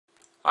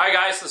Hi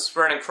guys, this is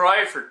Vernon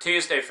Croy for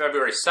Tuesday,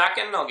 February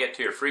 2nd. I'll get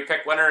to your free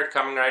pick winner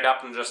coming right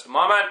up in just a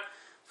moment.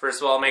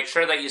 First of all, make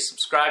sure that you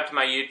subscribe to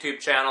my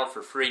YouTube channel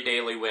for free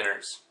daily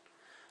winners.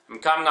 I'm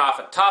coming off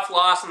a tough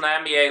loss in the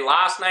NBA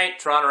last night.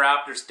 Toronto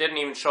Raptors didn't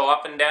even show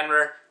up in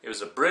Denver. It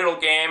was a brutal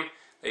game.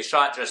 They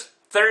shot just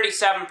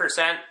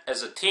 37%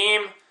 as a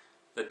team.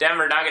 The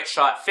Denver Nuggets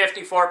shot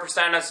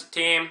 54% as a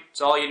team. It's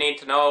all you need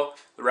to know.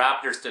 The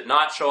Raptors did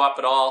not show up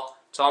at all.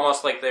 It's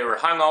almost like they were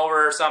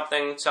hungover or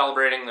something,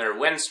 celebrating their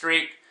win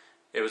streak.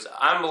 It was an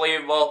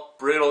unbelievable,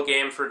 brutal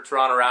game for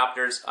Toronto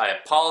Raptors. I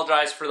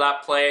apologize for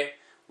that play.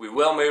 We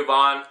will move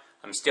on.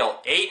 I'm still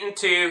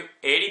 8-2,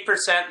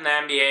 80% in the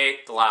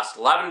NBA, the last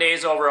 11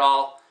 days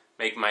overall,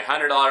 making my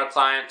 $100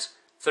 clients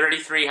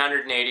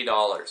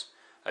 $3,380.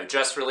 I've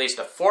just released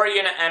a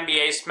 4-unit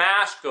NBA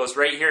smash, goes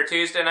right here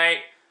Tuesday night.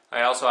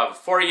 I also have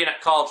a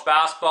 4-unit college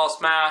basketball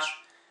smash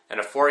and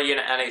a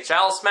 4-unit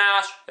NHL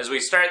smash. As we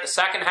start the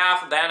second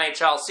half of the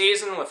NHL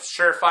season with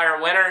a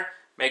surefire winner,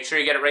 make sure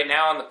you get it right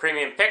now on the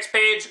Premium Picks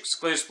page,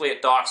 exclusively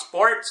at Doc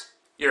Sports.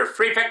 Your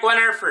free pick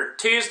winner for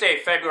Tuesday,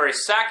 February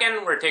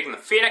 2nd, we're taking the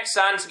Phoenix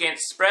Suns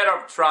against the spread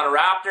over Toronto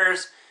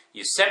Raptors.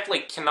 You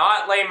simply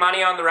cannot lay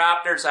money on the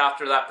Raptors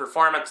after that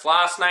performance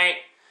last night.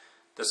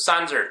 The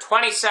Suns are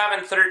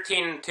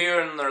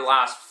 27-13-2 in their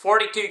last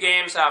 42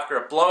 games after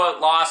a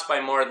blowout loss by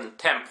more than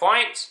 10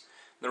 points.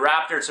 The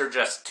Raptors are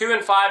just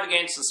 2-5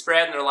 against the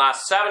spread in their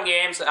last 7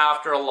 games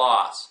after a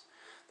loss.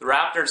 The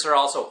Raptors are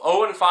also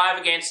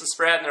 0-5 against the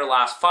spread in their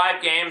last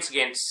 5 games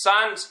against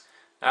Suns.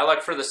 I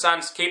look for the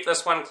Suns to keep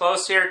this one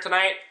close here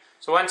tonight.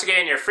 So once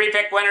again, your free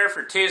pick winner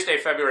for Tuesday,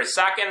 February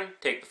 2nd,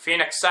 take the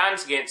Phoenix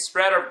Suns against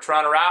spread over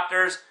Toronto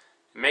Raptors.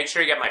 And make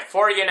sure you get my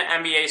 4-unit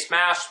NBA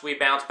smash. We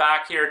bounce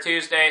back here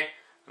Tuesday.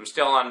 I'm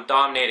still on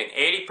dominating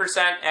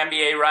 80%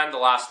 NBA run the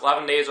last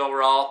 11 days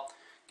overall.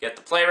 Get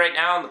the play right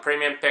now on the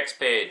Premium Picks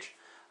page.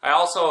 I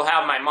also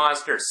have my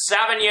monster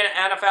 7-unit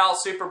NFL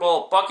Super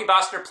Bowl Bookie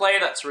Buster play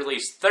that's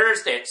released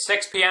Thursday at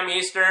 6 p.m.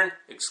 Eastern,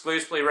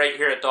 exclusively right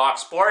here at Doc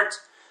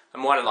Sports.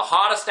 I'm one of the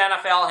hottest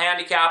NFL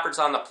handicappers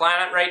on the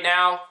planet right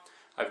now.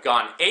 I've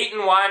gone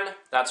 8-1,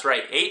 that's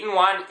right,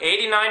 8-1,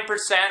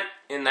 89%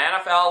 in the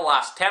NFL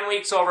last 10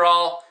 weeks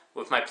overall,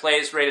 with my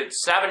plays rated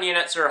 7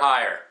 units or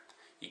higher.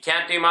 You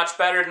can't do much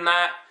better than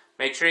that.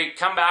 Make sure you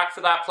come back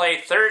for that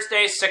play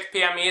Thursday, 6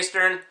 p.m.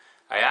 Eastern.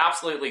 I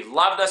absolutely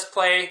love this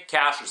play.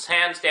 Cash is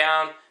hands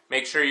down.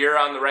 Make sure you're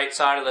on the right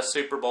side of the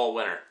Super Bowl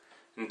winner.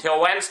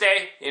 Until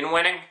Wednesday, in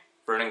winning,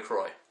 Vernon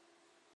Croy.